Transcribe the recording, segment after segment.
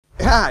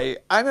Hi,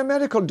 I'm a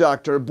medical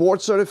doctor,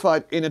 board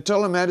certified in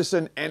internal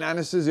medicine and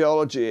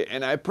anesthesiology,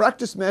 and I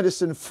practice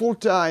medicine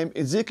full-time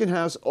in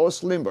Ziekenhuis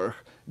Oost-Limburg,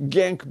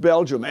 Genk,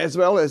 Belgium, as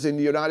well as in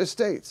the United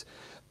States.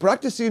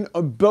 Practicing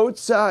on both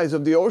sides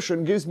of the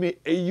ocean gives me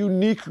a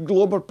unique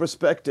global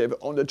perspective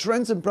on the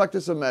trends and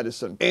practice of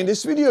medicine. In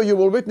this video, you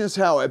will witness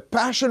how a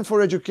passion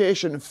for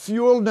education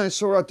fueled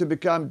NYSORA to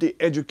become the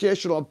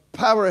educational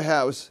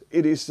powerhouse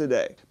it is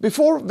today.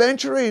 Before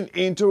venturing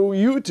into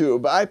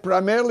YouTube, I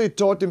primarily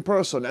taught in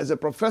person as a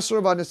professor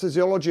of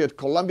anesthesiology at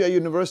Columbia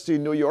University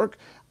in New York.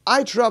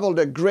 I traveled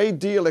a great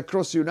deal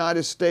across the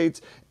United States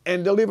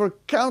and delivered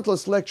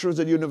countless lectures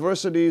at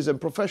universities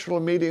and professional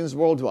meetings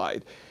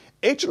worldwide.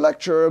 Each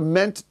lecture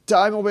meant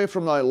time away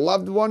from my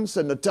loved ones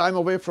and the time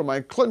away from my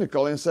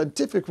clinical and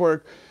scientific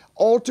work,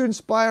 all to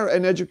inspire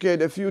and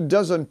educate a few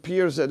dozen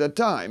peers at a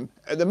time,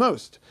 at the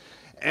most.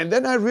 And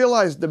then I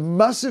realized the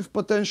massive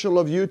potential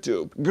of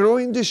YouTube.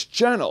 Growing this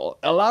channel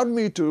allowed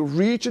me to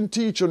reach and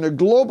teach on a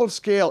global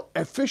scale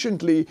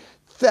efficiently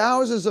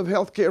thousands of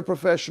healthcare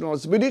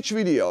professionals with each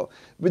video,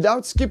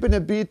 without skipping a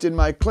beat in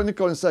my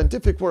clinical and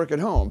scientific work at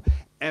home,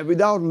 and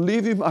without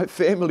leaving my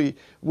family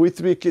with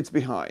 3 kids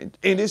behind.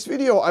 In this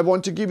video, I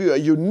want to give you a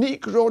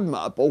unique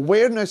roadmap of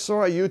where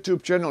NYSORA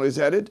YouTube channel is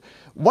headed,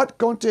 what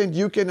content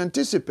you can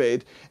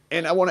anticipate,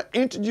 and I want to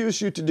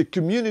introduce you to the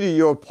community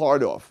you're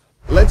part of.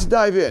 Let's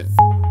dive in.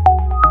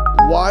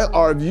 While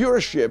our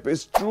viewership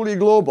is truly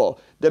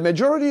global, the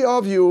majority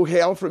of you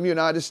hail from the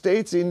United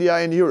States, India,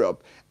 and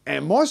Europe.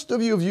 And most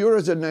of you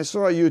viewers at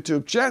NYSORA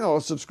YouTube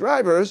channel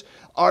subscribers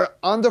are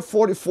under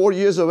 44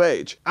 years of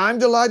age. I'm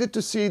delighted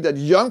to see that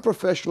young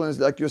professionals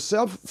like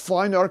yourself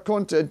find our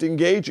content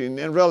engaging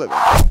and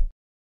relevant.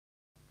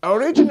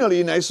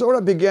 Originally,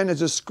 NYSORA began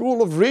as a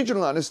school of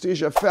regional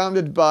anesthesia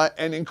founded by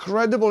an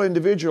incredible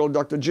individual,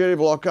 Dr.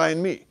 Vloka,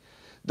 and me.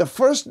 The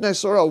first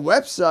NYSORA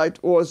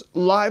website was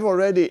live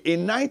already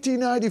in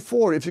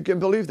 1994, if you can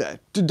believe that.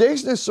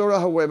 Today's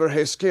NYSORA, however,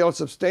 has scaled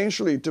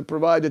substantially to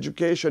provide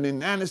education in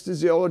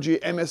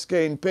anesthesiology,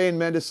 MSK in pain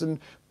medicine,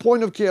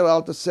 point-of-care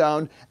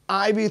ultrasound,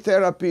 IV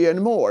therapy,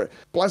 and more.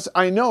 Plus,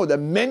 I know that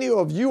many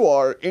of you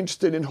are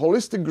interested in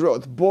holistic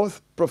growth,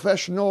 both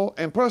professional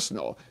and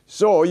personal.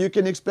 So you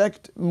can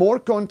expect more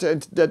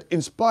content that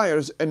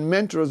inspires and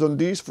mentors on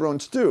these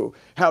fronts too.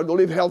 How to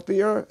live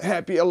healthier,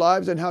 happier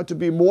lives, and how to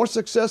be more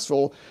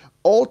successful,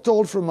 all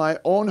told from my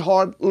own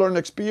hard-learned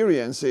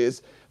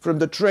experiences from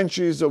the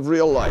trenches of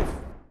real life.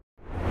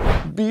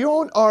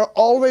 Beyond our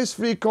always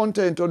free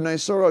content on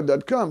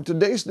NYSORA.com,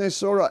 today's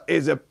NYSORA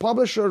is a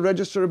publisher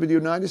registered with the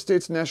United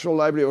States National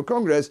Library of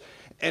Congress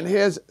and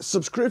has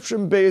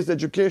subscription-based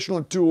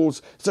educational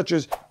tools such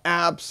as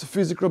apps,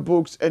 physical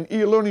books, and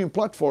e-learning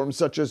platforms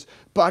such as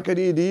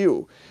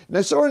PocketEdu.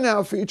 NYSORA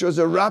now features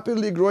a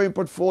rapidly growing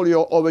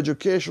portfolio of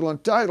educational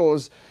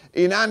titles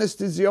in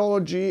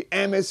anesthesiology,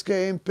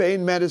 MSK,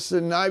 pain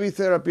medicine, IV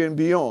therapy, and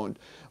beyond.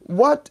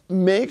 What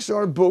makes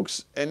our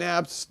books and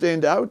apps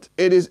stand out?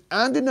 It is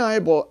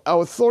undeniable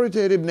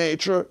authoritative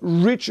nature,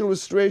 rich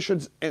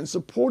illustrations, and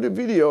supportive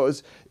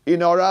videos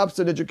in our apps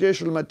and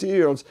educational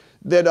materials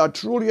that are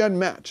truly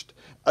unmatched.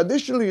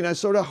 Additionally,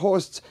 NYSORA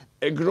hosts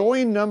a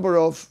growing number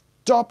of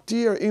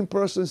top-tier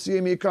in-person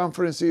CME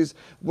conferences,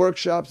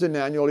 workshops, and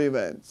annual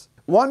events.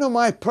 One of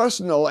my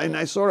personal and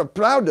NYSORA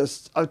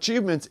proudest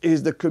achievements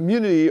is the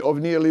community of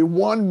nearly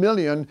 1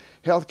 million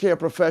healthcare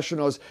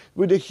professionals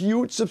with a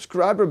huge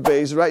subscriber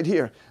base right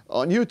here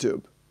on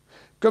YouTube.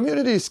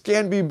 Communities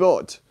can be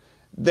bought.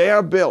 They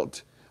are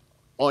built.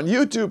 On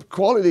YouTube,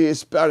 quality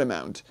is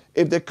paramount.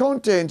 If the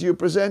content you're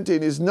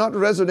presenting is not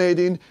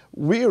resonating,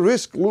 we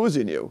risk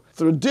losing you.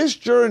 Through this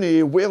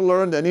journey, we've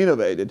learned and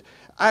innovated.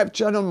 I've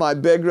channeled my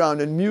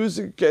background in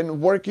music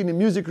and working in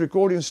music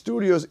recording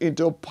studios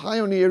into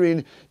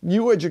pioneering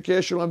new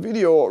educational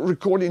video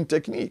recording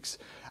techniques.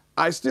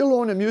 I still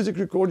own a music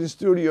recording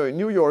studio in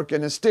New York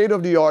and a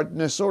state-of-the-art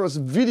NYSORA's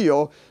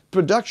video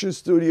production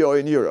studio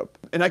in Europe.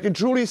 And I can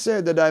truly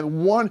say that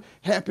I'm one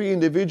happy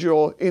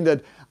individual in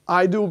that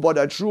I do what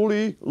I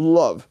truly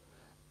love,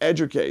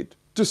 educate.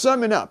 To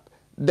sum it up,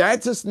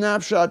 that's a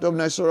snapshot of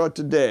NYSORA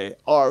today,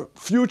 our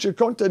future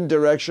content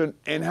direction,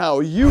 and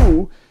how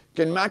you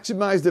can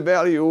maximize the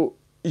value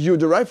you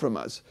derive from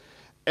us.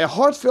 A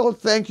heartfelt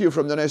thank you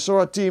from the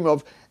NYSORA team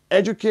of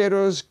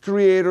educators,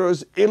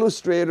 creators,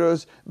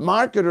 illustrators,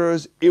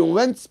 marketers,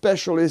 event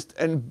specialists,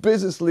 and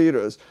business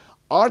leaders.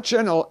 Our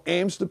channel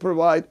aims to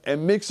provide a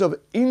mix of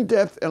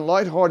in-depth and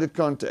light-hearted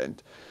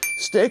content.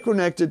 Stay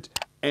connected,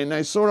 and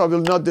NYSORA will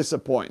not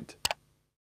disappoint.